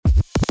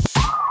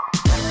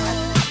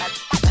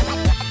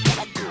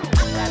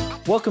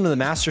Welcome to the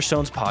Master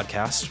Stones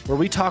podcast, where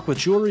we talk with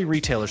jewelry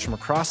retailers from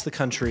across the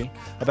country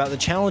about the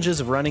challenges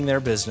of running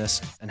their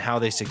business and how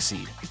they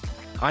succeed.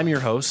 I'm your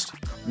host,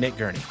 Nick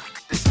Gurney.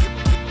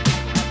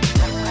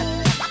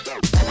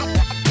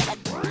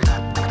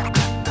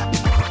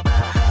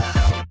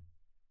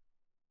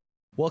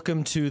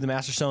 Welcome to the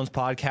Master Stones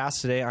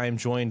podcast. Today I am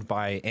joined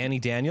by Annie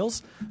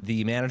Daniels,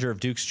 the manager of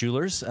Duke's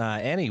Jewelers.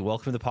 Annie,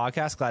 welcome to the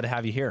podcast. Glad to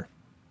have you here.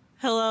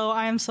 Hello,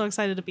 I am so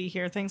excited to be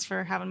here. Thanks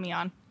for having me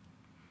on.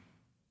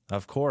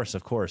 Of course,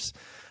 of course.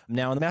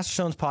 Now, in the Master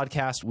Stones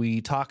podcast,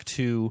 we talk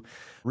to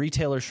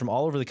retailers from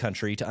all over the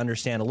country to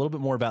understand a little bit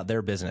more about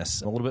their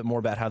business, a little bit more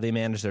about how they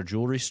manage their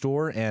jewelry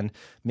store, and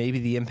maybe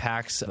the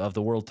impacts of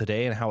the world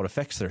today and how it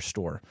affects their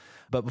store.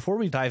 But before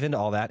we dive into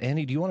all that,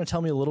 Annie, do you want to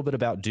tell me a little bit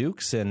about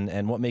Duke's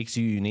and what makes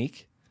you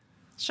unique?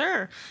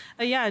 Sure.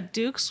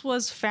 Duke's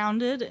was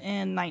founded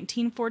in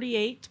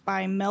 1948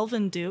 by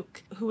Melvin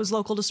Duke, who was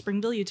local to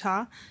Springville,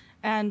 Utah.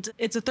 And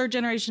it's a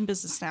third-generation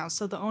business now.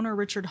 So the owner,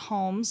 Richard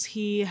Holmes,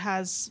 he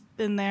has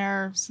been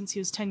there since he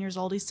was 10 years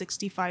old. He's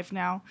 65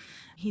 now.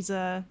 He's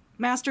a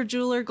master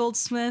jeweler,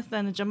 goldsmith,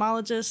 and a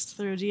gemologist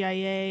through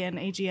DIA and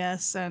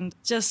AGS, and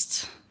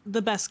just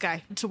the best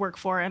guy to work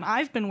for. And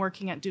I've been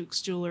working at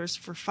Duke's Jewelers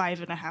for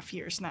 5.5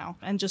 years now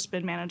and just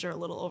been manager a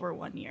little over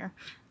 1 year.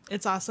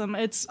 It's awesome.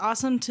 It's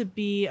awesome to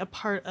be a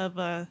part of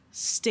a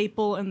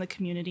staple in the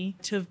community,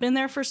 to have been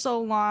there for so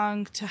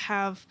long, to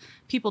have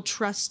people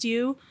trust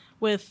you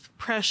with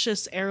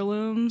precious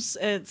heirlooms.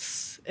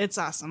 It's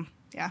awesome.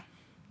 Yeah.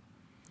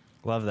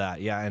 Love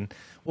that. Yeah. And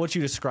what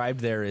you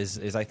described there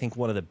is I think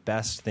one of the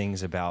best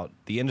things about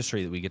the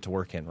industry that we get to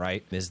work in,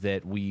 right, is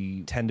that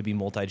we tend to be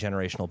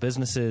multi-generational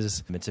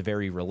businesses. It's a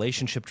very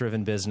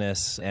relationship-driven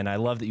business. And I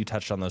love that you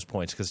touched on those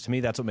points, because to me,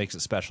 that's what makes it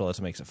special. That's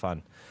what makes it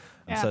fun.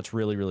 Yeah. So that's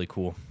really, really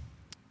cool.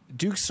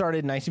 Duke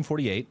started in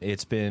 1948.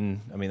 It's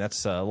been,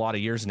 that's a lot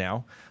of years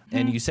now.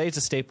 And you say it's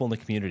a staple in the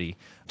community.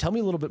 Tell me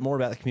a little bit more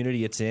about the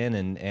community it's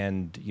in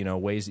and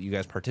ways that you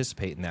guys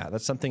participate in that.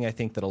 That's something I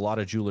think that a lot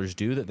of jewelers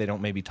do that they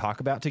don't maybe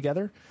talk about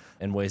together,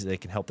 and ways that they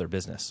can help their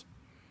business.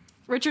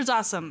 Richard's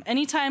awesome.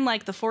 Anytime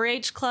like the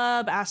 4-H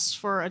Club asks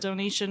for a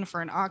donation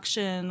for an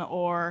auction,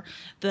 or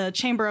the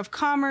Chamber of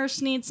Commerce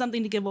needs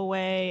something to give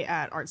away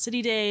at Art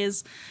City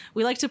Days,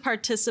 we like to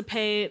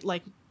participate.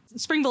 Like,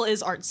 Springville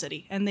is Art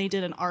City, and they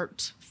did an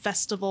art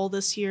festival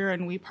this year,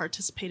 and we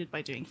participated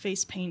by doing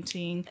face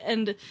painting.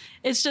 And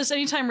it's just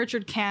anytime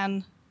Richard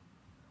can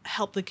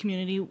help the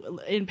community.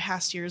 In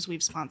past years,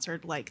 we've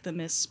sponsored like the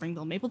Miss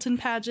Springville Mapleton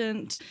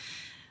pageant,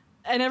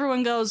 and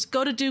everyone goes,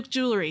 go to Duke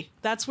Jewelry.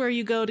 That's where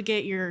you go to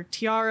get your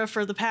tiara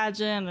for the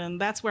pageant,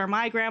 and that's where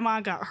my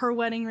grandma got her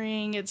wedding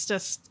ring. It's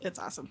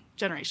awesome.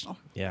 Generational.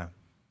 Yeah.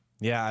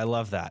 Yeah, I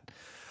love that.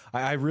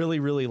 I really,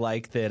 really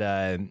like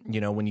that,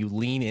 when you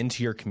lean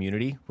into your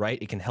community,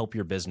 right, it can help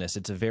your business.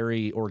 It's a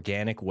very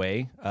organic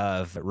way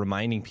of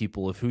reminding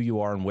people of who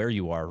you are and where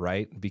you are,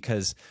 right?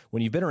 Because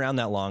when you've been around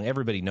that long,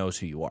 everybody knows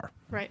who you are.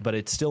 Right. But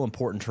it's still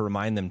important to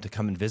remind them to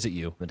come and visit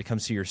you and to come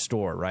see your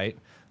store, right?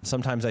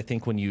 Sometimes I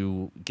think when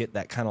you get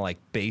that kind of like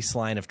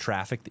baseline of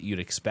traffic that you'd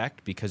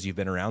expect because you've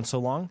been around so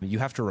long, you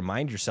have to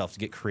remind yourself to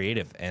get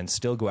creative and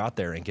still go out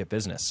there and get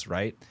business,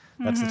 right?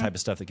 That's the type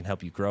of stuff that can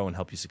help you grow and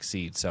help you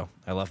succeed. So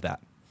I love that.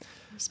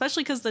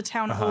 Especially because the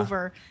town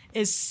over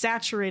is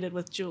saturated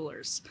with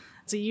jewelers.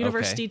 It's a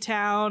university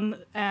town,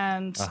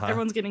 and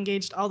everyone's getting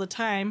engaged all the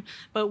time.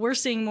 But we're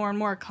seeing more and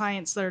more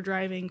clients that are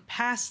driving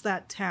past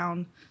that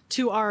town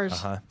to our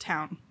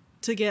town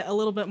to get a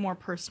little bit more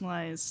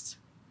personalized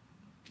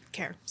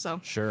care. So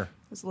sure,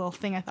 there's a little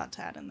thing I thought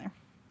to add in there.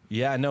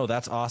 Yeah, no,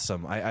 that's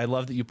awesome. I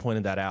love that you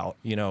pointed that out.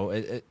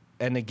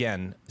 And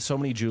again, so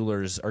many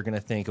jewelers are going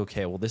to think,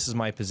 okay, well, this is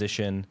my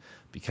position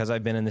because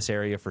I've been in this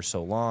area for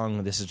so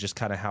long. This is just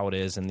kind of how it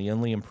is. And the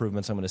only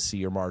improvements I'm going to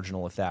see are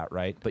marginal with that,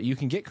 right? But you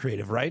can get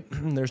creative, right?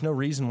 There's no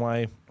reason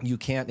why you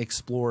can't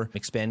explore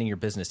expanding your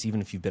business, even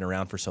if you've been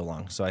around for so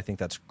long. So I think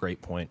that's a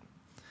great point.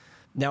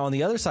 Now, on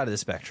the other side of the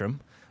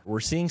spectrum,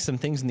 we're seeing some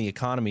things in the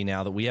economy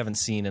now that we haven't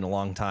seen in a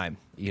long time.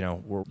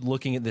 We're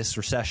looking at this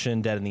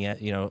recession dead in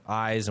the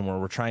eyes, and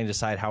we're trying to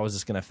decide how is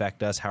this going to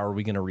affect us? How are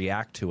we going to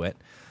react to it?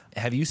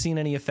 Have you seen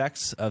any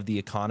effects of the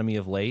economy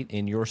of late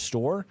in your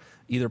store,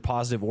 either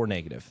positive or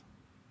negative?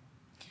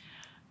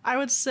 I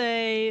would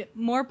say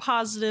more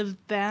positive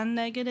than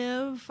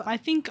negative. I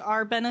think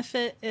our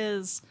benefit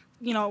is,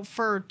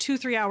 for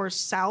 2-3 hours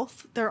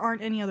south, there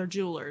aren't any other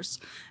jewelers.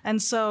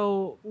 And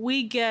so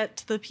we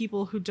get the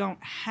people who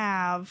don't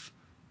have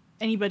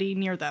anybody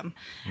near them.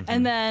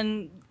 And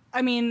then,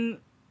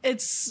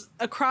 it's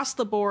across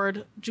the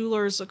board.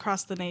 Jewelers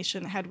across the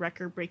nation had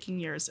record-breaking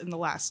years in the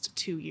last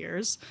 2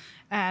 years,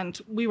 and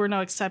we were no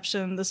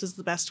exception. This is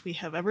the best we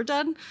have ever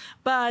done.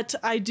 But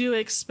I do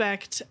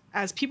expect,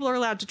 as people are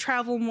allowed to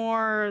travel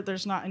more,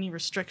 there's not any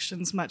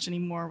restrictions much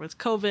anymore with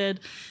COVID,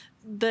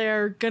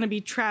 they're going to be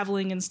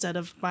traveling instead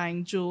of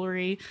buying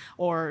jewelry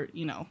or,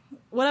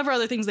 whatever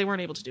other things they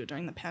weren't able to do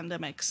during the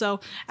pandemic. So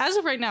as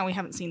of right now, we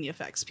haven't seen the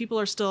effects. People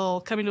are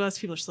still coming to us.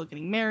 People are still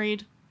getting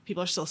married.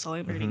 People are still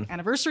celebrating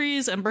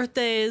anniversaries and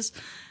birthdays.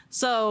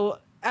 So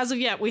as of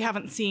yet, we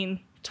haven't seen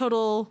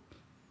total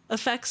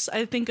effects,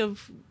 I think,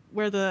 of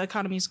where the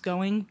economy's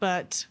going,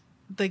 but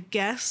the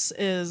guess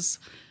is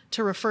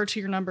to refer to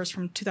your numbers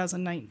from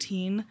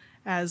 2019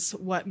 as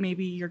what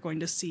maybe you're going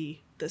to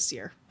see this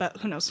year. But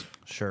who knows?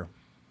 Sure.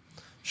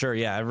 Sure,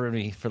 yeah.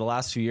 Everybody, for the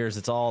last few years,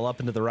 it's all up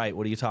and to the right.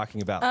 What are you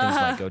talking about? Things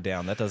might go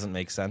down. That doesn't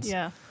make sense.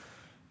 Yeah.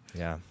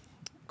 Yeah.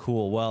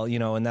 Cool. Well,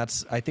 and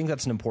I think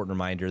that's an important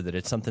reminder that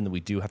it's something that we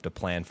do have to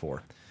plan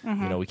for.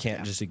 We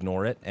can't just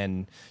ignore it.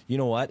 And you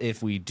know what?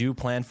 If we do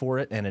plan for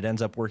it and it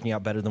ends up working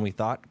out better than we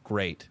thought,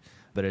 great.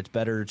 But it's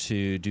better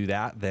to do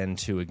that than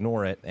to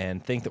ignore it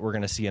and think that we're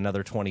going to see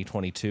another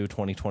 2022,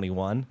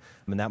 2021.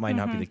 I mean, that might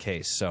not be the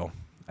case. So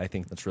I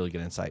think that's really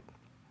good insight.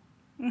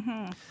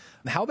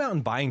 How about in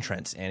buying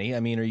trends, Annie?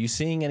 I mean, are you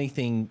seeing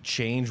anything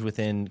change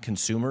within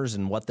consumers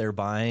and what they're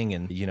buying?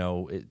 And,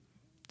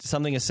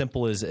 something as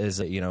simple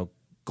as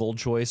gold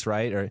choice,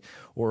 right?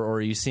 Or are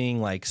you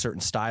seeing like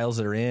certain styles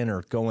that are in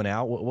or going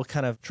out? What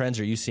kind of trends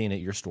are you seeing at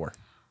your store?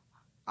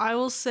 I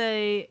will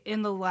say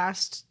in the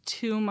last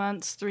 2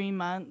 months, 3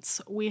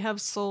 months, we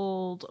have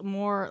sold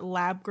more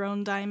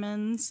lab-grown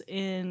diamonds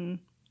in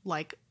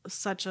like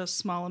such a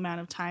small amount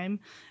of time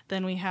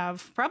than we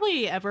have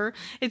probably ever.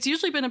 It's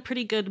usually been a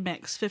pretty good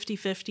mix,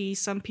 50-50.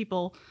 Some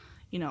people,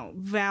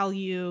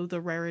 value the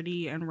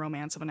rarity and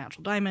romance of a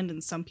natural diamond,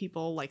 and some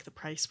people like the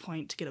price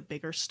point to get a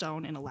bigger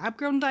stone in a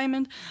lab-grown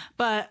diamond.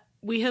 But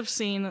we have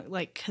seen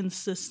like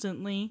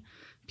consistently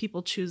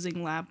people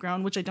choosing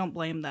lab-grown, which I don't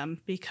blame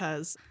them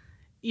because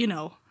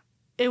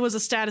it was a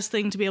status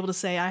thing to be able to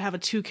say, I have a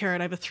 2 carat,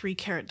 I have a 3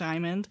 carat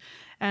diamond.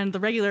 And the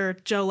regular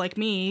Joe like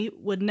me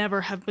would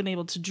never have been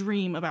able to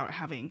dream about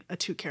having a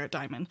 2 carat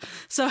diamond.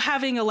 So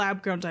having a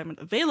lab grown diamond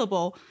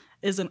available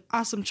is an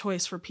awesome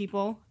choice for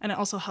people. And it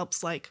also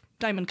helps like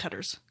diamond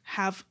cutters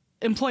have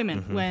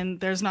employment when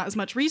there's not as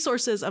much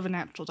resources of a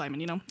natural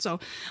diamond, So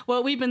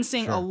what we've been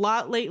seeing a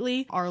lot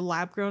lately are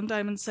lab grown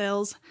diamond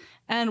sales,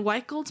 and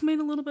white gold's made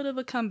a little bit of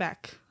a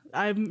comeback.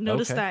 I've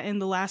noticed that in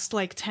the last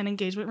 10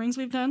 engagement rings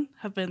we've done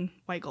have been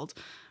white gold,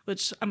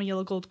 which I'm a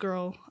yellow gold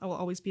girl. I will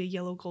always be a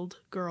yellow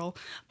gold girl.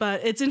 But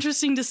it's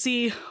interesting to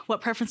see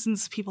what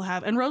preferences people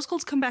have. And rose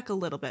gold's come back a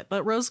little bit,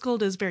 but rose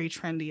gold is very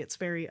trendy. It's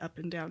very up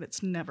and down.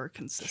 It's never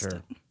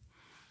consistent.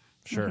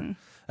 Sure.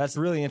 That's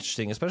really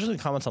interesting, especially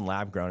the comments on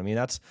lab grown. I mean,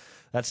 that's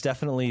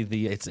definitely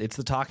it's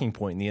the talking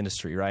point in the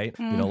industry, right?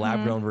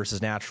 Lab grown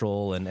versus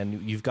natural,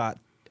 and you've got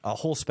a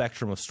whole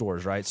spectrum of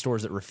stores, right?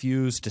 Stores that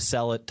refuse to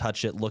sell it,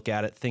 touch it, look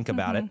at it, think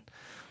about it,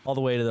 all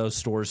the way to those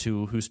stores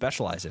who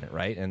specialize in it,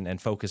 right? And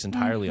focus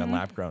entirely on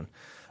lab grown.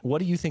 What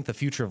do you think the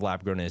future of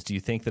lab grown is? Do you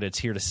think that it's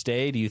here to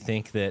stay? Do you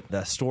think that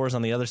the stores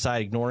on the other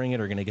side ignoring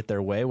it are going to get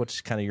their way? What's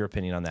kind of your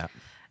opinion on that?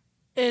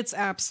 It's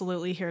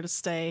absolutely here to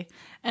stay.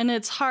 And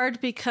it's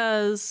hard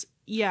because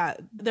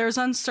there's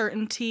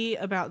uncertainty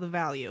about the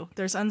value.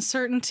 There's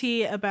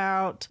uncertainty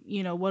about,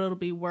 what it'll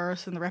be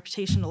worth and the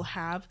reputation it'll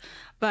have.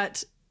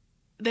 But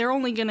they're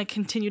only going to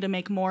continue to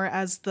make more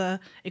as the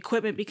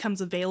equipment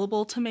becomes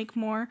available to make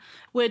more,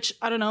 which,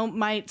 I don't know,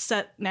 might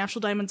set natural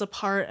diamonds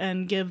apart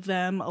and give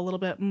them a little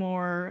bit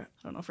more,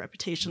 I don't know if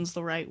reputation's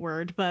the right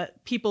word,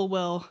 but people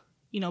will,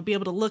 be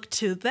able to look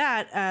to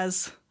that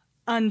as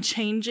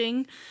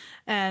unchanging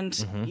and,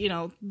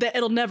 that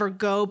it'll never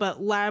go.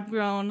 But lab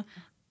grown,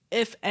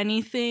 if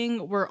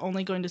anything, we're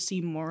only going to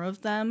see more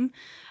of them.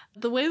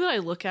 The way that I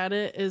look at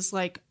it is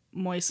like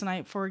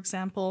moissanite, for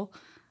example.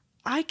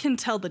 I can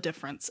tell the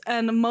difference.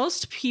 And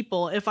most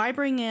people, if I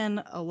bring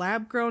in a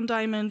lab-grown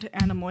diamond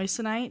and a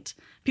moissanite,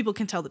 people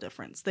can tell the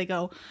difference. They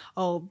go,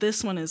 oh,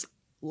 this one is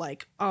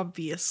like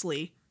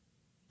obviously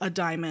a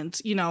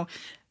diamond.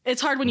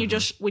 It's hard when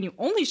when you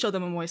only show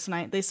them a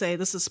moissanite, they say,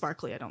 this is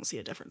sparkly, I don't see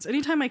a difference.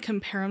 Anytime I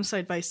compare them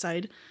side by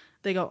side,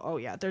 they go, oh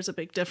yeah, there's a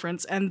big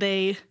difference. And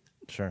they,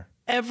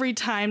 every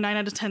time, 9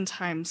 out of 10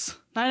 times,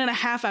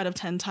 9.5 out of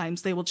 10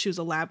 times, they will choose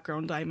a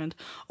lab-grown diamond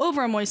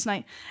over a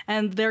moissanite,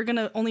 and they're going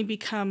to only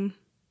become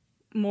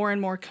more and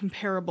more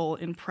comparable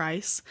in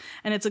price.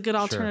 And it's a good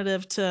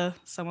alternative to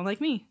someone like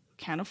me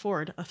who can't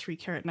afford a 3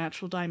 carat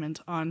natural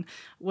diamond on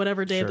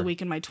whatever day of the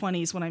week in my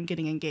 20s when I'm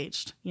getting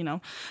engaged,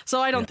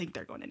 So I don't think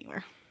they're going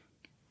anywhere.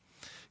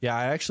 Yeah,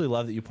 I actually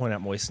love that you point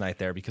out moissanite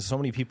there because so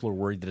many people are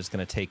worried that it's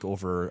going to take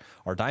over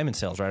our diamond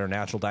sales, right? Our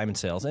natural diamond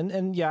sales.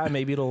 And yeah,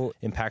 maybe it'll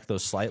impact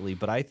those slightly,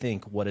 but I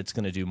think what it's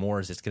going to do more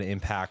is it's going to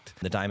impact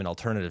the diamond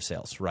alternative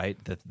sales, right?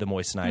 The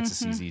moissanites,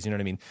 the CZs, you know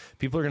what I mean?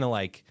 People are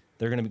going to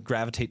they're going to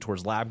gravitate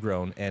towards lab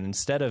grown, and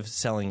instead of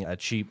selling a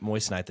cheap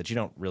moissanite that you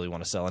don't really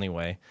want to sell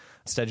anyway,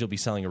 instead you'll be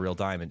selling a real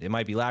diamond. It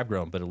might be lab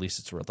grown, but at least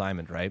it's a real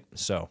diamond, right?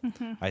 So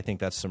I think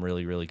that's some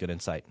really, really good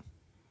insight.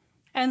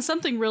 And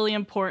something really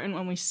important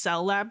when we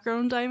sell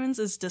lab-grown diamonds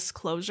is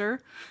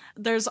disclosure.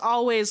 There's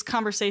always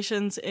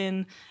conversations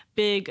in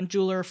big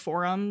jeweler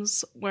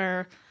forums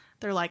where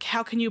they're like,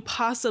 how can you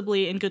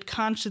possibly, in good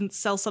conscience,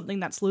 sell something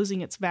that's losing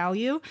its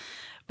value?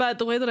 But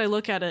the way that I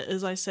look at it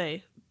is I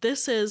say,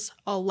 this is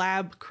a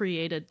lab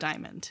created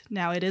diamond.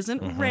 Now, it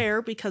isn't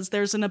rare because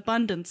there's an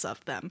abundance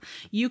of them.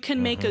 You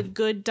can make a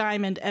good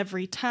diamond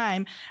every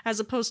time, as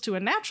opposed to a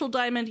natural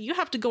diamond. You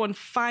have to go and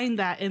find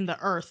that in the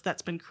earth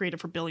that's been created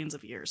for billions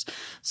of years.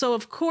 So,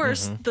 of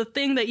course, the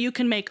thing that you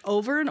can make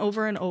over and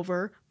over and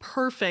over,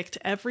 perfect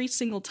every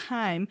single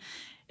time,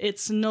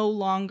 it's no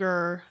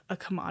longer a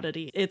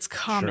commodity. It's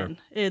common.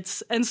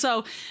 And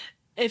so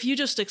if you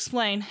just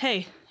explain,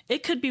 hey,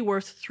 it could be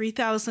worth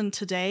 $3,000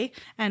 today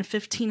and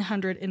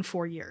 $1,500 in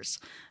 4 years.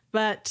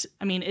 But,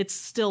 I mean, it's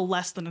still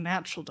less than a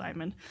natural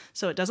diamond.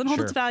 So it doesn't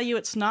hold its value.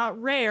 It's not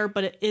rare,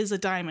 but it is a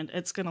diamond.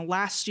 It's going to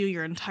last you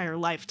your entire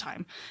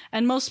lifetime.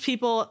 And most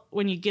people,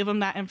 when you give them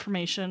that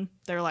information,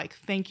 they're like,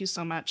 thank you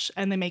so much.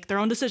 And they make their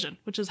own decision,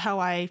 which is how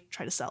I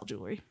try to sell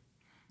jewelry.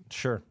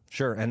 Sure.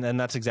 And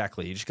that's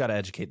exactly, you just got to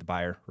educate the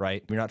buyer,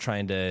 right? You're not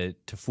trying to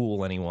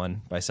fool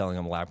anyone by selling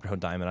them a lab grown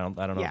diamond.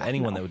 I don't know of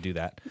anyone that would do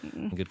that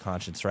in good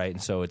conscience, right?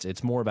 And so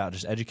it's more about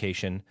just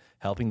education,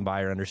 helping the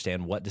buyer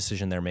understand what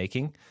decision they're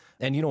making.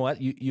 And you know what?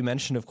 You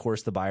mentioned, of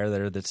course, the buyer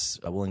there that's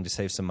willing to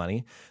save some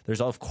money.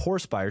 There's, of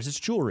course, buyers. It's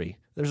jewelry.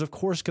 There's, of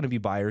course, going to be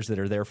buyers that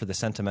are there for the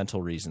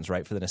sentimental reasons,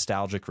 right? For the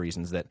nostalgic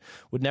reasons that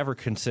would never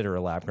consider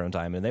a lab-grown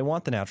diamond. They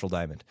want the natural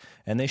diamond,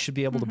 and they should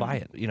be able to buy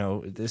it. You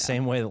know, the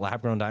same way that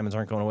lab-grown diamonds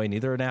aren't going away,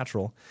 neither are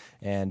natural.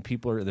 And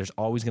there's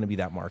always going to be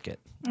that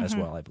market as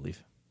well, I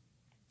believe.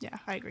 Yeah,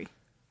 I agree.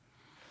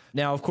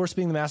 Now, of course,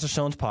 being the Master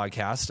Stones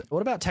podcast,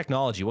 what about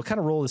technology? What kind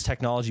of role does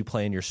technology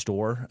play in your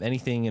store?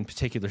 Anything in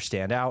particular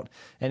stand out?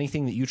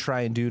 Anything that you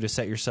try and do to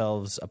set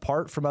yourselves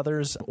apart from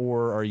others?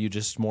 Or are you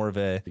just more of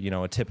a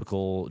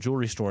typical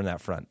jewelry store in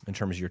that front in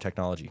terms of your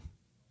technology?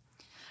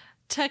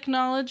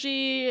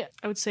 Technology,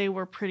 I would say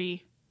we're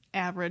pretty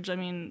average. I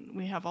mean,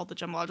 we have all the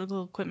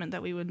gemological equipment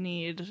that we would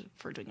need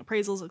for doing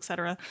appraisals,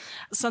 etc.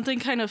 Something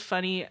kind of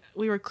funny,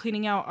 we were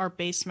cleaning out our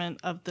basement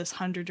of this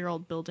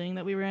 100-year-old building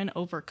that we were in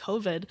over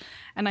COVID,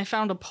 and I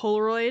found a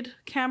Polaroid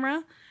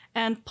camera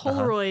and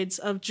Polaroids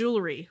of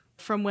jewelry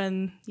from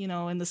when,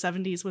 in the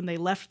 70s when they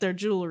left their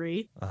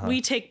jewelry.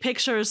 We take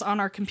pictures on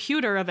our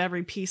computer of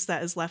every piece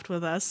that is left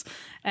with us.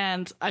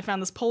 And I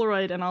found this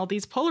Polaroid and all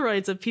these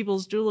Polaroids of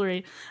people's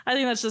jewelry. I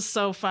think that's just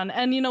so fun.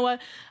 And you know what?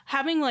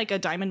 Having like a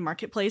diamond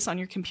marketplace on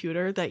your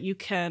computer that you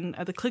can,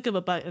 at the click of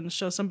a button,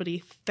 show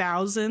somebody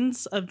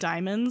thousands of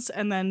diamonds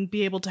and then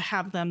be able to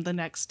have them the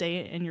next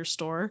day in your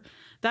store.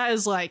 That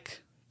is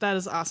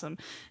awesome.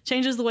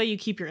 Changes the way you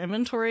keep your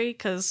inventory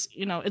because,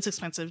 it's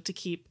expensive to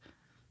keep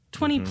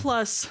 20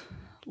 plus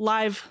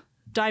live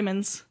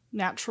diamonds,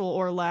 natural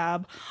or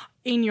lab,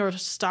 in your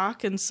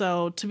stock. And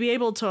so to be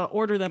able to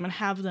order them and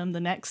have them the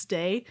next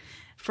day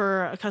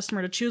for a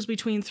customer to choose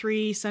between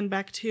 3, send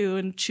back 2,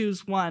 and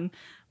choose 1,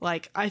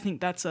 I think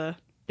that's a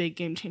big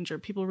game changer.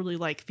 People really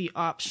like the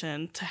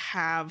option to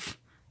have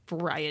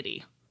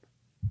variety.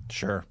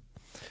 Sure.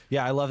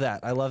 Yeah, I love that.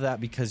 I love that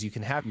because you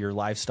can have your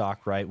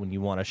livestock, right, when you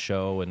want to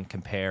show and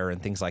compare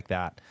and things like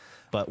that.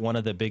 But one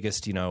of the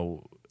biggest,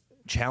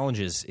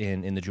 challenges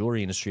in the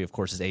jewelry industry, of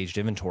course, is aged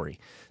inventory.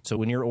 So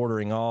when you're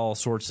ordering all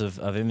sorts of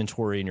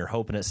inventory and you're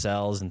hoping it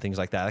sells and things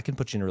like that can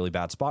put you in a really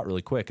bad spot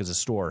really quick as a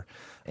store.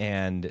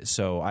 And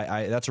so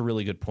I that's a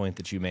really good point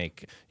that you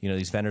make.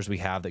 These vendors we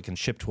have that can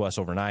ship to us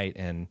overnight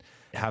and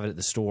have it at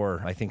the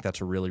store. I think that's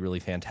a really,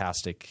 really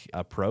fantastic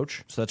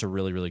approach. So that's a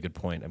really, really good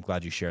point. I'm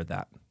glad you shared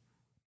that.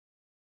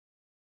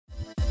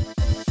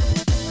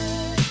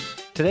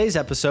 Today's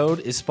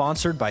episode is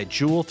sponsored by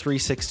Jewel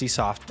 360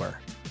 software.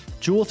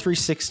 Jewel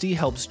 360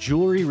 helps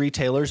jewelry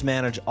retailers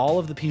manage all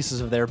of the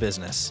pieces of their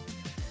business.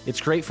 It's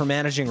great for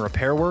managing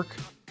repair work,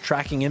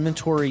 tracking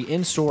inventory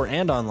in-store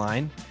and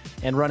online,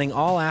 and running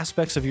all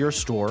aspects of your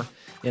store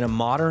in a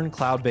modern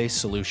cloud-based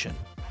solution.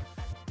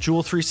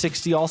 Jewel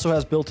 360 also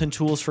has built-in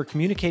tools for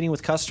communicating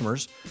with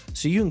customers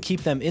so you can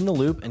keep them in the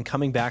loop and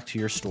coming back to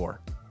your store.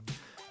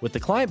 With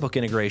the client book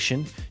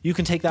integration, you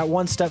can take that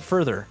one step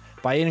further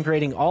by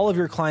integrating all of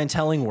your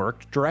clienteling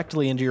work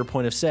directly into your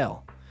point of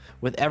sale.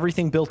 With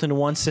everything built into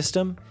one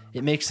system,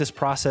 it makes this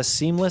process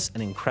seamless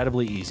and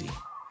incredibly easy.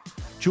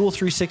 Jewel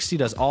 360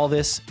 does all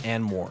this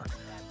and more.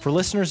 For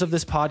listeners of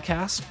this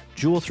podcast,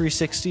 Jewel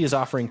 360 is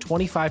offering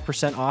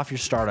 25% off your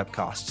startup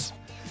costs.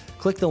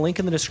 Click the link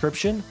in the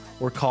description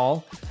or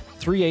call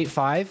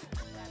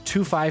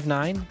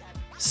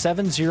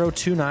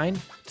 385-259-7029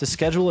 to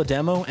schedule a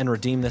demo and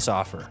redeem this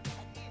offer.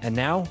 And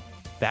now,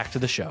 back to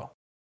the show.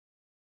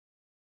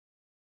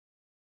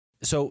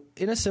 So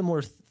in a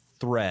similar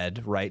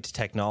thread, right,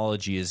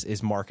 technology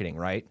is marketing,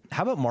 right?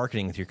 How about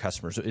marketing with your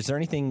customers? Is there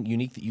anything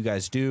unique that you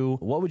guys do?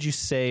 What would you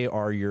say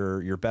are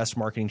your best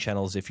marketing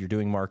channels if you're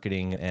doing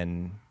marketing,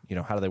 and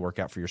how do they work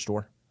out for your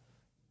store?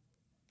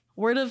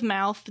 Word of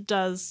mouth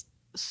does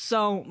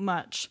so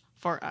much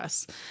for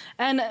us.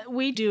 And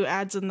we do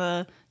ads in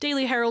the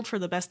Daily Herald for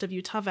the Best of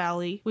Utah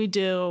Valley. We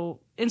do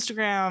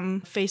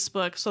Instagram,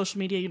 Facebook, social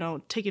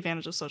media, take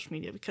advantage of social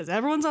media because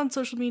everyone's on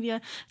social media.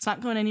 It's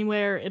not going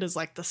anywhere. It is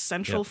like the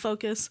central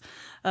focus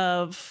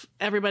of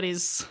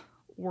everybody's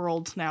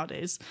world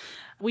nowadays.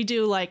 We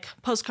do like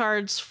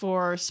postcards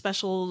for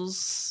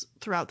specials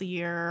throughout the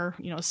year,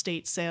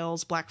 estate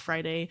sales, Black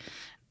Friday,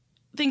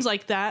 things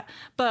like that.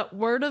 But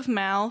word of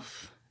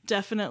mouth,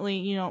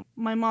 definitely,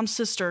 my mom's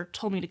sister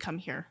told me to come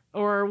here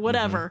or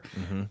whatever.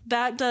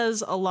 That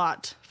does a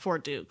lot for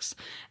Dukes.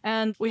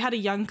 And we had a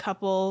young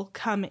couple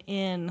come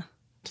in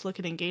to look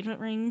at engagement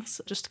rings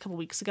just a couple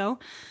weeks ago.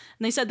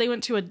 And they said they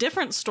went to a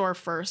different store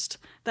first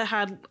that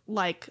had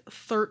like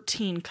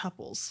 13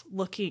 couples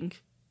looking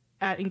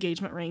at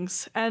engagement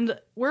rings. And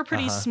we're a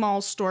pretty small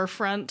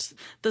storefront.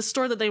 The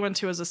store that they went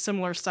to is a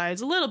similar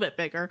size, a little bit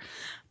bigger,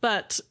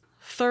 but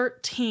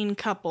 13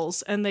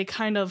 couples. And they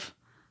kind of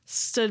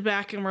stood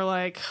back and were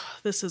like,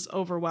 this is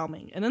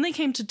overwhelming. And then they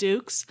came to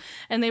Dukes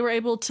and they were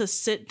able to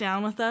sit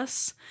down with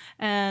us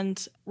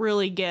and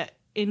really get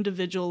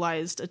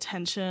individualized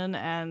attention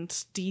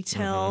and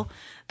detail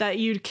that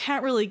you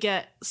can't really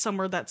get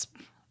somewhere that's,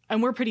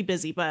 and we're pretty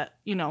busy, but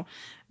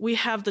we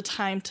have the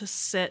time to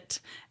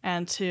sit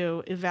and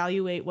to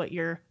evaluate what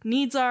your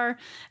needs are.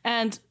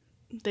 And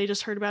they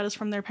just heard about us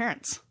from their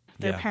parents.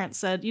 Their parents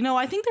said,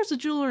 I think there's a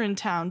jeweler in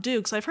town,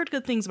 Dukes. I've heard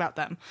good things about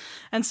them.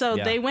 And so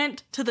they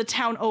went to the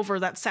town over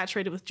that's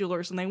saturated with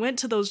jewelers, and they went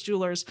to those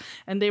jewelers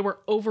and they were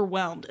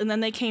overwhelmed. And then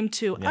they came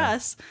to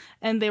us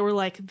and they were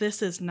like,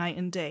 this is night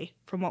and day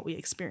from what we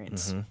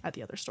experienced at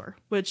the other store,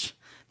 which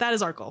that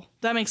is our goal.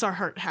 That makes our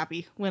heart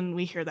happy when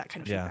we hear that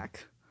kind of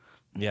feedback.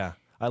 Yeah.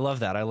 I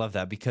love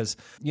that because,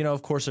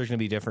 of course, there's going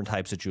to be different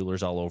types of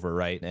jewelers all over,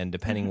 right? And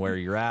depending where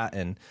you're at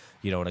and,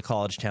 in a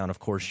college town, of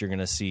course, you're going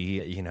to see,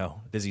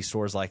 busy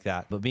stores like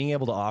that. But being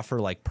able to offer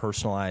like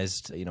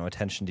personalized,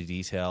 attention to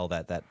detail,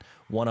 that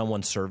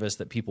one-on-one service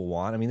that people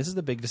want. I mean, this is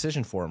the big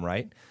decision for them,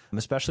 right?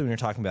 Especially when you're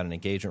talking about an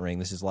engagement ring.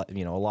 This is, a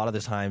lot of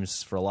the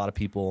times for a lot of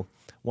people,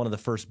 one of the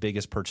first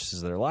biggest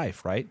purchases of their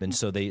life, right? And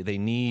so they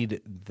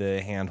need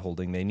the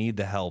hand-holding, they need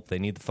the help, they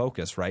need the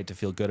focus, right, to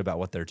feel good about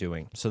what they're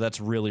doing. So that's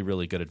really,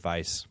 really good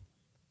advice.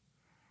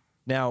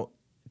 Now,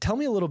 tell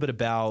me a little bit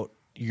about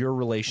your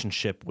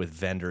relationship with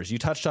vendors. You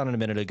touched on it a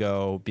minute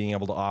ago, being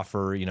able to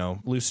offer,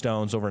 loose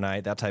stones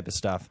overnight, that type of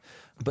stuff.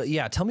 But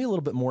yeah, tell me a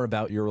little bit more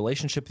about your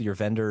relationship with your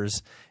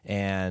vendors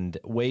and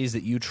ways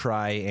that you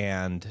try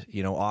and,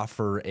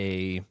 offer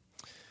a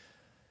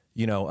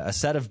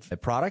set of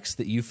products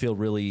that you feel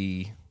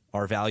really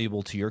are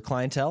valuable to your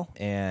clientele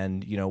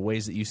and,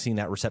 ways that you've seen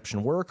that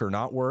reception work or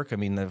not work. I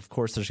mean, of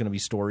course, there's going to be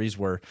stories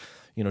where,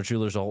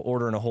 jewelers will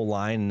order in a whole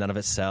line and none of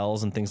it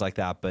sells and things like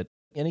that. But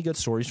any good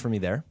stories for me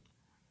there?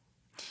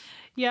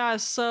 Yeah,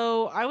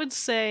 so I would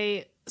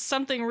say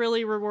something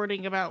really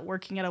rewarding about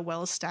working at a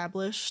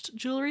well-established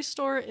jewelry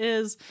store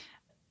is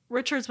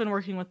Richard's been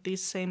working with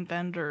these same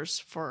vendors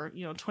for,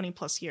 20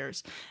 plus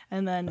years.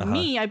 And then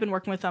me, I've been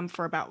working with them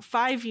for about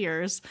 5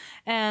 years.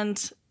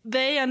 And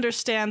they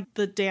understand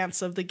the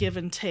dance of the give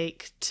and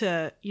take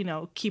to,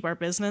 keep our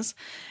business.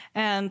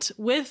 And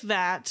with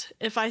that,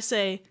 if I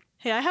say,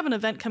 hey, I have an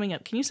event coming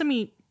up, can you send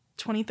me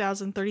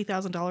 $20,000,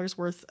 $30,000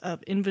 worth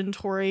of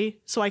inventory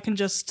so I can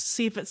just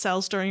see if it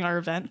sells during our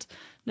event?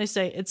 And they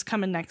say it's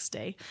coming next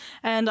day.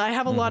 And I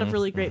have a lot of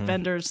really great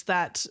vendors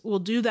that will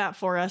do that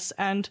for us.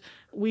 And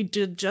we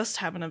did just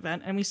have an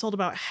event and we sold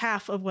about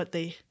half of what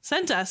they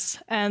sent us.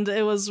 And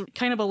it was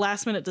kind of a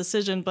last minute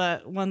decision,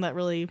 but one that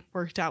really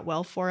worked out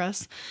well for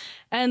us.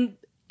 And,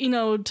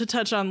 to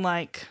touch on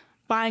like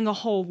buying a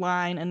whole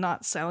line and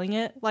not selling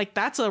it, like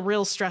that's a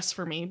real stress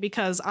for me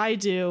because I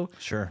do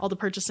all the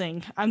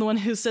purchasing. I'm the one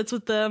who sits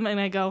with them and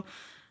I go,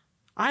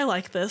 I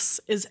like this.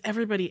 Is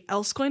everybody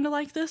else going to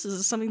like this? Is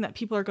this something that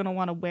people are going to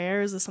want to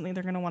wear? Is this something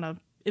they're going to want to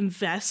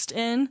invest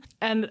in?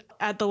 And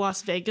at the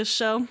Las Vegas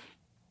show,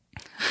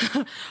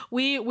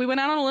 we went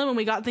out on a limb and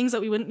we got things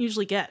that we wouldn't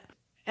usually get.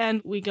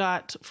 And we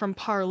got from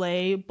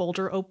Parlay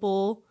Boulder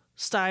Opal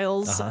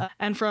styles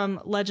and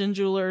from Legend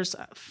Jewelers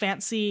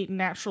fancy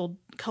natural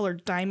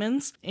colored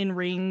diamonds in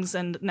rings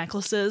and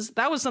necklaces.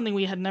 That was something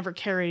we had never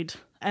carried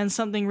and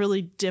something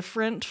really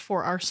different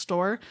for our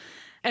store.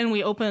 And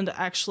we opened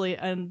actually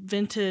a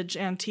vintage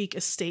antique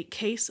estate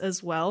case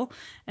as well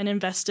and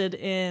invested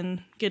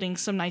in getting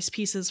some nice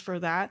pieces for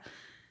that.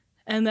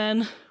 And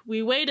then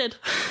we waited.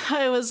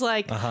 I was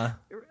like,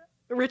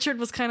 Richard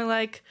was kind of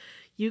like,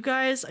 you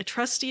guys, I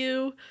trust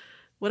you.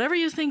 Whatever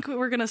you think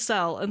we're going to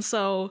sell. And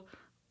so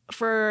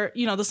for,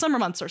 the summer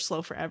months are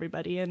slow for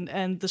everybody.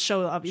 And the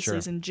show obviously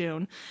is in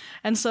June.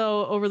 And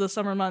so over the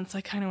summer months,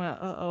 I kind of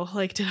went,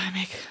 like, did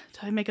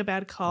I make a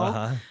bad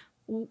call?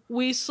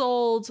 We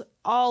sold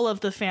all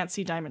of the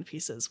fancy diamond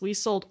pieces. We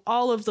sold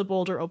all of the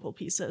Boulder Opal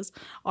pieces.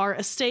 Our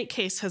estate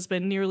case has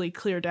been nearly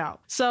cleared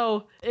out.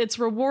 So it's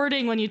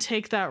rewarding when you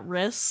take that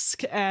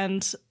risk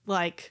and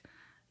like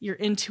your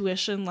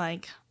intuition,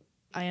 like,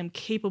 I am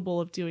capable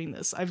of doing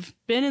this. I've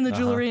been in the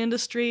jewelry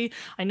industry.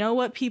 I know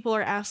what people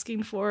are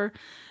asking for.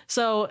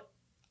 So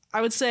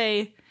I would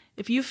say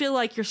if you feel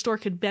like your store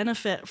could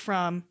benefit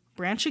from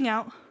branching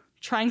out,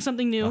 trying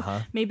something new,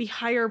 maybe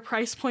higher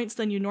price points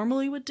than you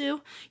normally would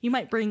do, you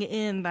might bring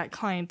in that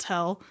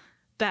clientele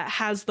that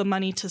has the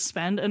money to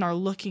spend and are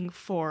looking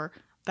for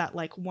that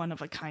like one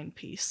of a kind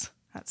piece.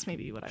 That's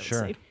maybe what I would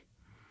say.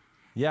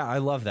 Yeah, I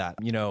love that.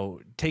 You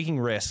know, taking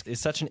risk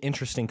is such an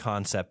interesting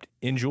concept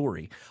in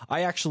jewelry.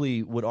 I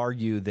actually would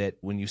argue that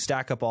when you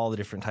stack up all the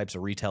different types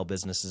of retail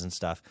businesses and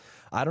stuff,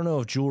 I don't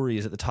know if jewelry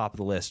is at the top of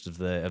the list of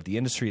the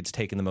industry it's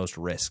taken the most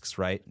risks,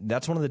 right?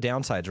 That's one of the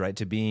downsides, right,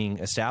 to being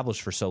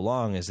established for so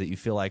long is that you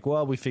feel like,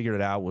 well, we figured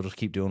it out. We'll just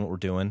keep doing what we're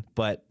doing.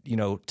 But, you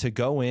know, to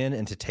go in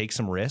and to take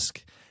some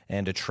risk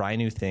and to try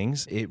new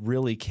things, it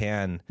really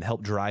can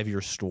help drive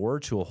your store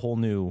to a whole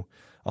new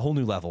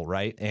level,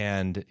 right?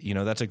 And, you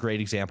know, that's a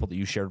great example that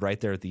you shared right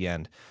there at the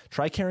end.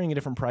 Try carrying a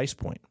different price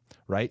point,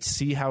 right?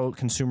 See how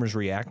consumers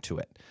react to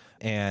it.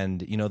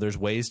 And, you know, there's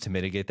ways to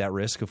mitigate that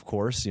risk, of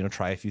course. You know,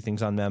 try a few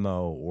things on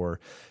Memo or,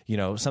 you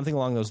know, something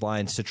along those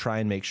lines to try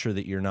and make sure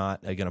that you're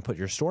not going to put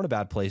your store in a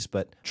bad place,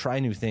 but try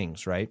new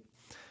things, right?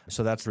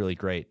 So that's really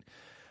great.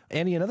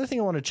 Andy, another thing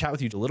I want to chat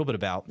with you a little bit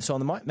about. So on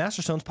the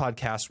Master Stones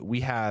podcast,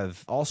 we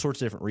have all sorts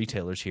of different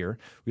retailers here.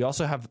 We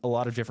also have a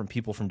lot of different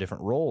people from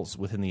different roles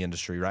within the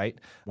industry, right?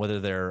 Whether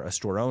they're a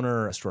store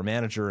owner, a store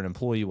manager, an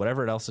employee,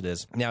 whatever else it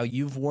is. Now,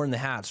 you've worn the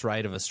hats,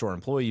 right, of a store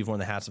employee. You've worn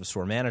the hats of a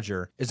store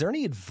manager. Is there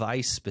any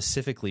advice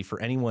specifically for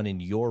anyone in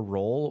your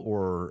role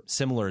or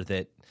similar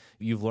that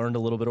you've learned a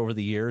little bit over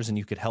the years and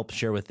you could help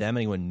share with them,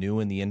 anyone new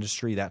in the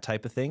industry, that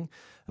type of thing?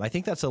 I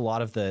think that's a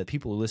lot of the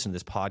people who listen to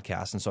this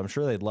podcast. And so I'm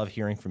sure they'd love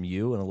hearing from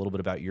you and a little bit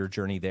about your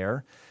journey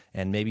there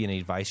and maybe any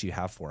advice you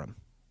have for them.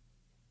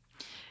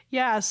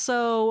 Yeah,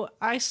 so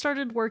I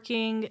started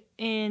working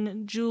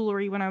in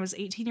jewelry when I was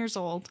 18 years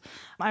old.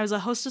 I was a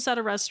hostess at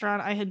a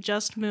restaurant. I had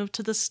just moved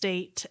to the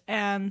state,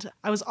 and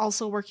I was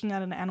also working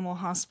at an animal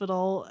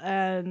hospital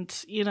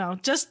and, you know,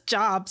 just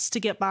jobs to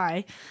get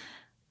by.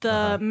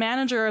 The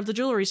manager of the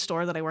jewelry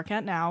store that I work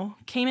at now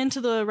came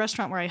into the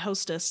restaurant where I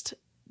hostessed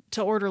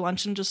to order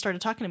lunch and just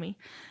started talking to me.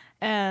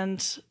 And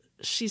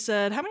she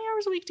said, "How many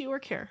hours a week do you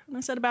work here?" And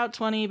I said, "About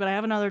 20, but I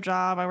have another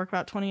job. I work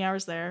about 20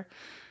 hours there."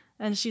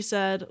 And she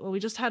said, "Well, we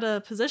just had a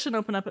position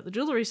open up at the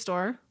jewelry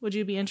store. Would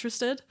you be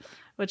interested?"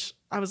 Which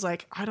I was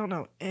like, I don't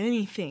know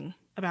anything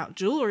about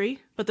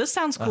jewelry, but this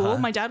sounds cool.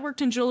 My dad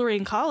worked in jewelry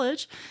in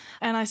college.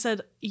 And I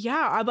said,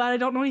 "Yeah, but I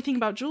don't know anything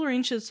about jewelry."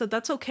 And she said,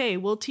 "That's okay.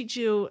 We'll teach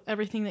you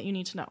everything that you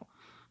need to know."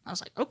 I was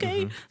like,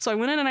 okay. So I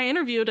went in and I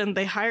interviewed and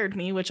they hired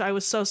me, which I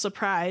was so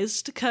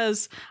surprised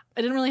because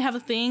I didn't really have a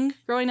thing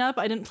growing up.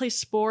 I didn't play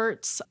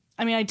sports.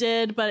 I mean, I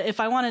did, but if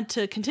I wanted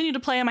to continue to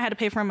play them, I had to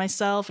pay for them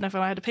myself. And if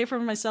I had to pay for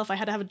them myself, I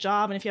had to have a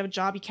job. And if you have a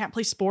job, you can't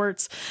play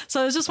sports.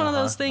 So it was just one of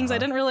those things. I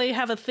didn't really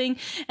have a thing.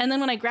 And then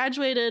when I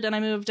graduated and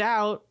I moved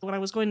out, when I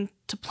was going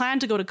to plan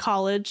to go to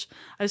college,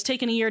 I was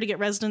taking a year to get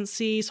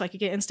residency so I could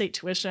get in-state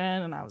tuition.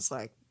 And I was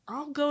like,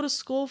 I'll go to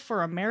school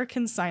for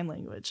American Sign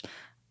Language.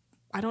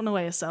 I don't know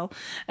ASL.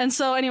 And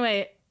so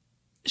anyway,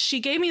 she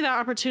gave me that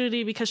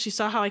opportunity because she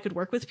saw how I could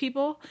work with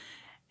people.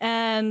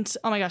 And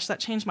oh my gosh, that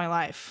changed my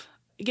life.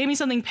 It gave me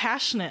something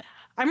passionate.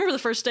 I remember the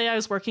first day I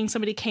was working,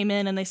 somebody came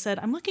in and they said,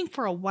 "I'm looking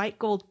for a white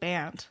gold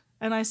band."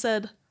 And I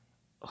said,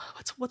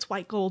 what's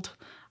white gold?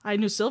 I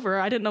knew silver.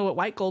 I didn't know what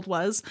white gold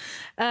was.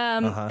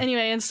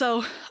 Anyway, and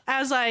so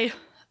as I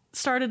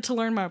started to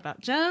learn more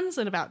about gems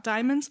and about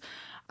diamonds,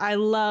 I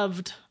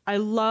loved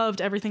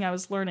everything I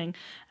was learning.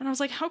 And I was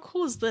like, how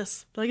cool is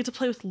this? That I get to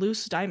play with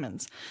loose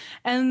diamonds.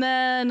 And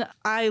then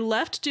I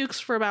left Dukes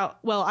for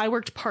I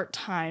worked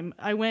part-time.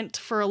 I went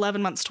for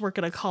 11 months to work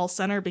at a call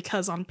center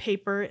because on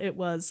paper it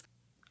was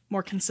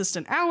more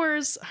consistent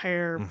hours,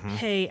 higher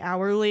pay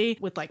hourly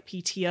with like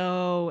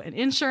PTO and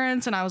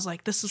insurance. And I was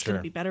like, this is going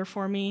to be better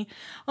for me.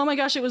 Oh my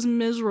gosh, it was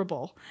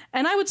miserable.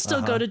 And I would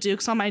still go to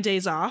Dukes on my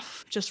days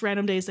off, just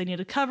random days they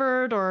needed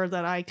covered or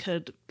that I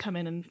could come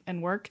in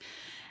and work.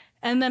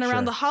 And then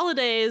around the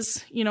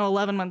holidays,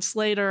 11 months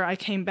later, I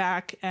came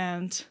back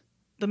and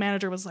the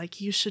manager was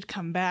like, "You should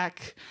come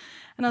back."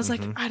 And I was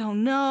like, I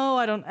don't know.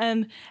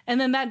 And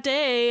then that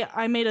day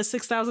I made a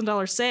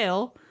 $6,000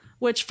 sale,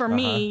 which for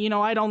me,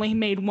 I'd only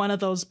made one of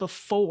those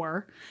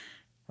before.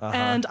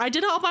 And I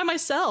did it all by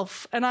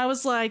myself. And I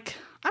was like,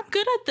 I'm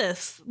good at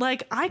this.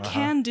 Like, I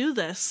can do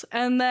this.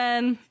 And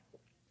then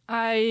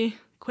I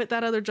quit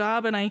that other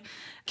job and I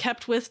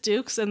kept with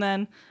Dukes. And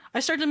then I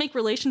started to make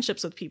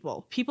relationships with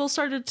people. People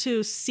started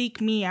to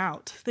seek me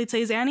out. They'd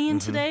say, "Is Annie in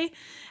today?"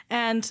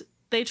 And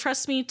they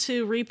trust me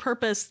to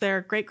repurpose their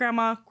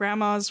great-grandma,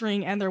 grandma's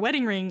ring, and their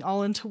wedding ring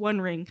all into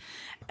one ring.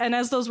 And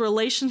as those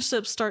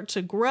relationships start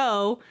to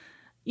grow,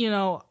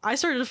 I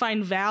started to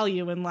find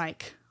value in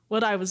like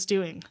what I was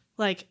doing.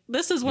 Like,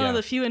 this is one of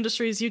the few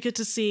industries you get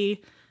to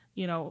see,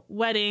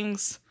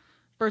 weddings,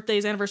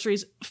 birthdays,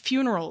 anniversaries,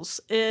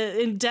 funerals,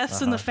 in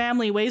deaths in the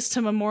family, ways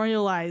to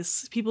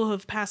memorialize people who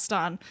have passed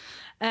on.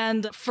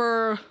 And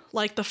for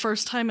like the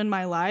first time in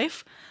my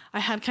life, I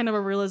had kind of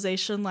a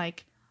realization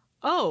like,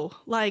 oh,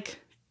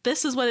 like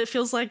this is what it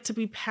feels like to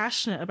be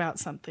passionate about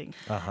something.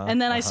 And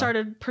then I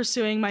started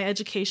pursuing my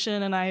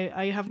education, and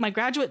I have my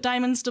graduate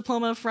diamonds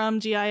diploma from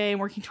GIA and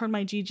working toward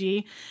my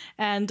GG.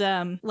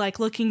 And like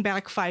looking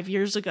back 5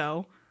 years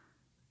ago,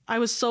 I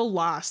was so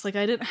lost. Like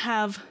I didn't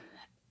have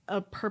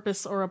a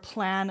purpose or a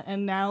plan.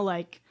 And now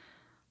like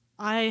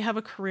I have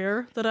a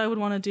career that I would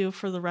want to do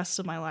for the rest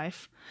of my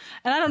life.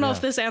 And I don't know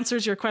if this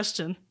answers your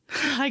question.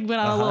 I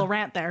went on a little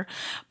rant there.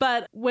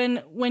 But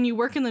when you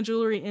work in the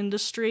jewelry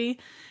industry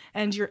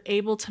and you're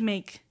able to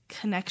make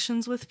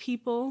connections with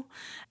people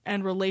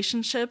and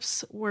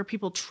relationships where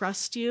people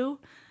trust you,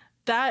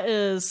 that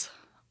is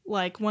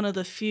like one of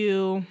the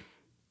few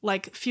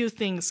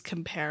things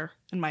compare,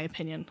 in my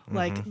opinion.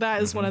 Like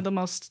that is one of the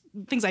most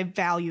things I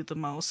value the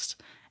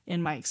most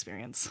in my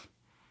experience.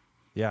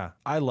 Yeah,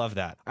 I love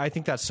that. I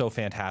think that's so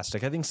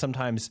fantastic. I think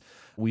sometimes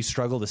we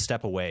struggle to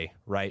step away,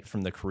 right,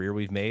 from the career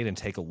we've made and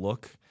take a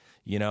look,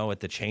 at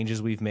the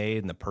changes we've made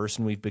and the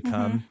person we've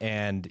become.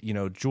 And,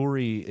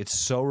 jewelry, it's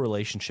so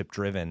relationship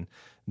driven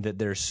that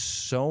there's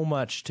so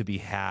much to be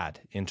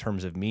had in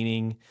terms of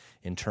meaning,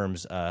 in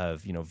terms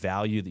of,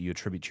 value that you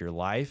attribute to your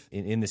life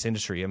in this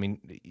industry. I mean,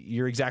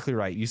 you're exactly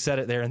right. You said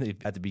it there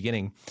at the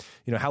beginning.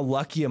 How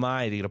lucky am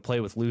I to get to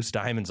play with loose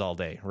diamonds all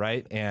day,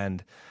 right?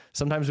 And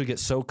sometimes we get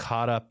so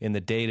caught up in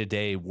the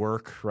day-to-day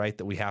work, right,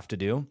 that we have to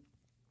do,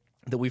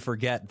 that we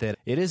forget that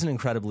it is an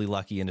incredibly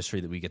lucky industry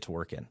that we get to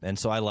work in. And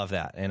so I love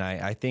that. And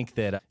I think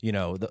that,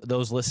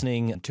 those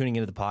listening and tuning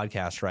into the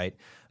podcast, right,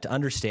 to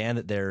understand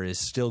that there is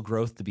still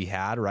growth to be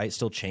had, right,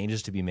 still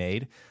changes to be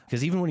made.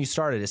 Because even when you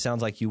started, it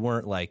sounds like you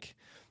weren't like,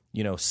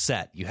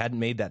 set. You hadn't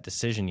made that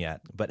decision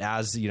yet. But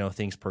as,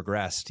 things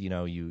progressed,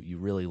 you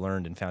really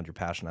learned and found your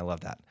passion. I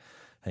love that.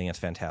 I think that's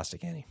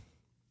fantastic, Annie.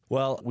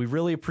 Well, we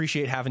really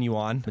appreciate having you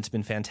on. It's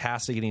been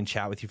fantastic getting to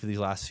chat with you for these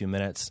last few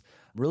minutes.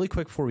 Really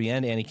quick before we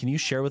end, Annie, can you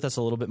share with us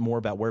a little bit more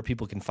about where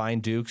people can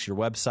find Dukes, your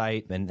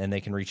website, and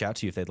they can reach out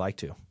to you if they'd like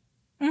to?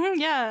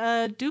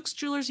 Yeah, Dukes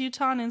Jewelers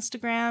Utah on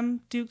Instagram,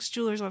 Dukes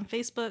Jewelers on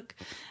Facebook,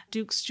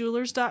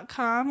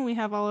 dukesjewelers.com. We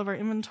have all of our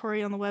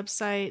inventory on the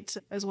website,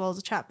 as well as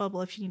a chat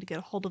bubble if you need to get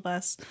a hold of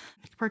us.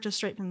 You can purchase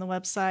straight from the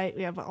website.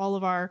 We have all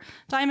of our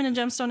diamond and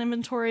gemstone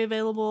inventory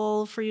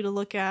available for you to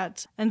look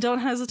at. And don't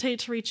hesitate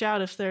to reach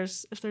out if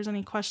there's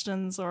any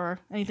questions or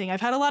anything.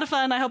 I've had a lot of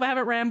fun. I hope I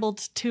haven't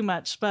rambled too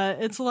much,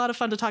 but it's a lot of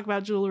fun to talk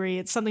about jewelry.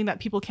 It's something that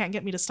people can't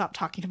get me to stop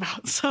talking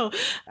about. So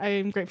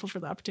I'm grateful for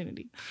the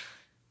opportunity.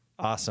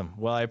 Awesome.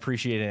 Well, I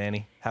appreciate it,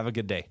 Annie. Have a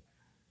good day.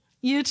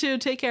 You too.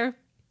 Take care.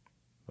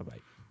 Bye-bye.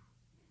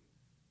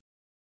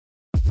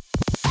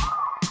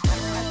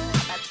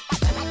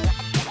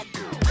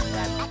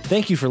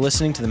 Thank you for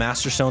listening to the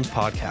Masterstones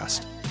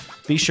podcast.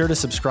 Be sure to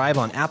subscribe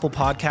on Apple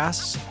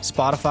Podcasts,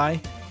 Spotify,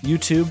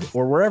 YouTube,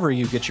 or wherever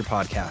you get your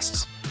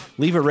podcasts.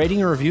 Leave a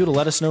rating or review to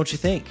let us know what you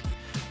think.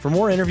 For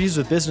more interviews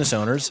with business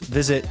owners,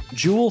 visit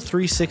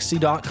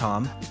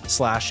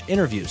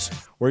jewel360.com/interviews,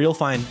 where you'll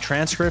find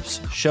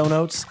transcripts, show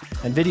notes,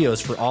 and videos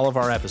for all of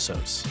our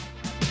episodes.